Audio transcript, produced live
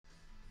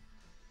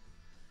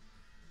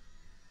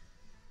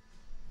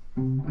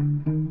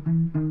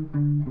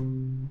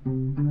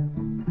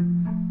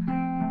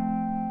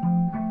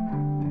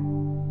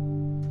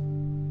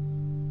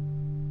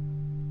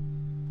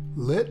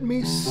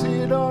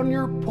sit on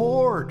your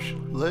porch,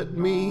 let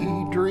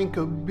me drink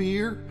a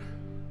beer.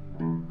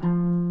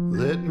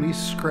 Let me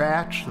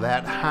scratch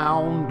that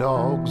hound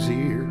dog's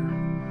ear.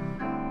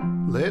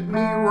 Let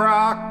me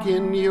rock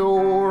in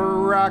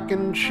your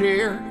rocking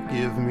chair.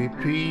 Give me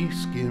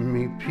peace, give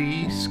me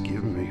peace,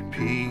 give me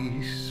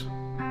peace.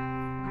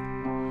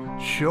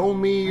 Show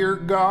me your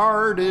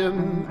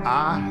garden,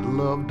 I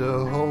love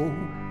to hoe.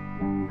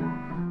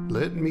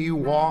 Let me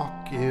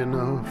walk in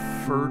a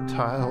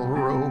fertile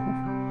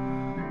row.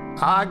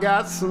 I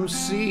got some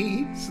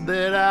seeds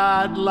that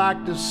I'd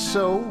like to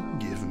sow.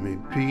 Give me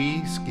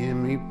peace, give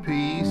me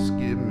peace,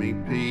 give me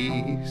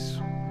peace.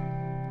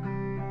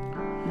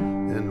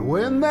 And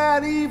when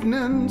that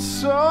evening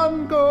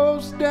sun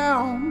goes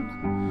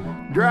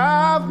down,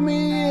 drive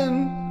me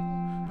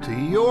in to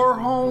your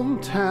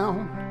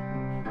hometown.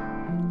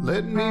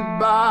 Let me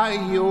buy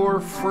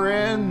your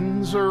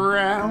friends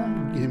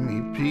around. Give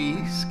me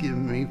peace, give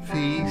me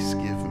peace,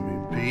 give me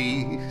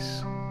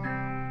peace.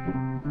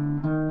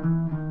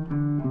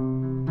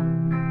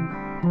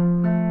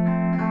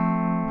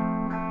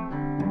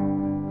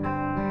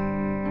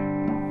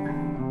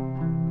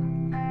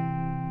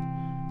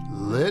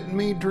 Let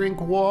me drink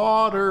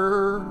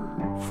water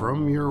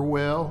from your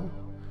well.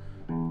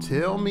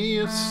 Tell me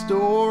a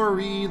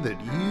story that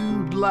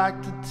you'd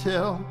like to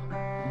tell.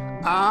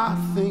 I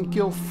think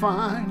you'll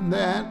find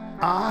that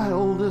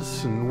I'll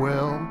listen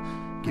well.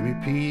 Give me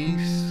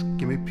peace,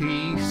 give me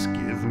peace,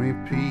 give me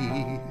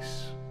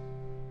peace.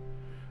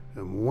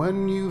 And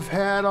when you've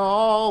had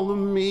all of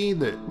me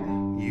that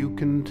you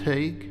can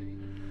take,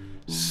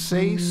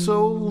 say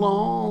so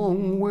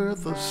long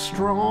with a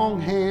strong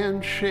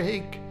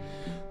handshake.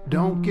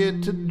 Don't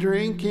get to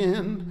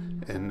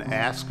drinking and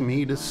ask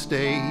me to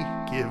stay.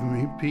 Give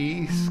me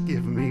peace,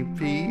 give me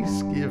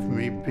peace, give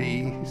me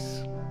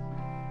peace.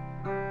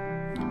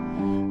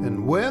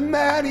 And when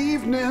that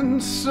evening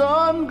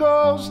sun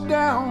goes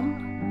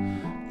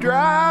down,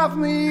 drive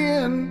me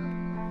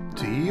in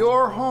to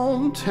your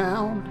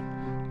hometown.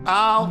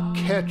 I'll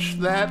catch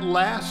that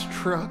last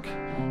truck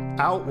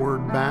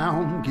outward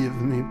bound. Give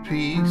me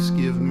peace,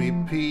 give me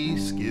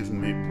peace, give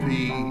me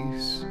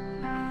peace.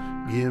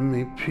 Give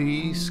me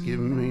peace, give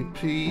me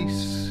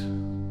peace.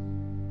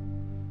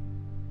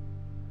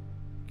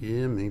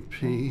 Give me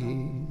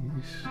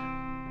peace.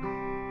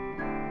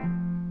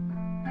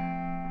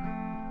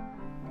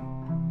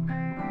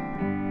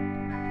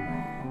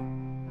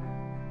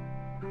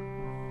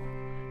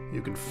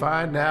 You can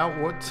find out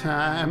what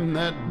time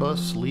that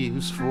bus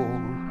leaves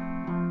for.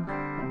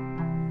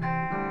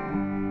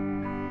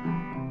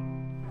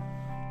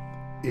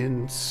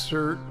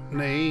 Insert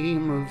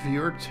name of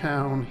your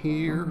town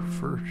here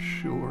for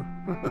sure.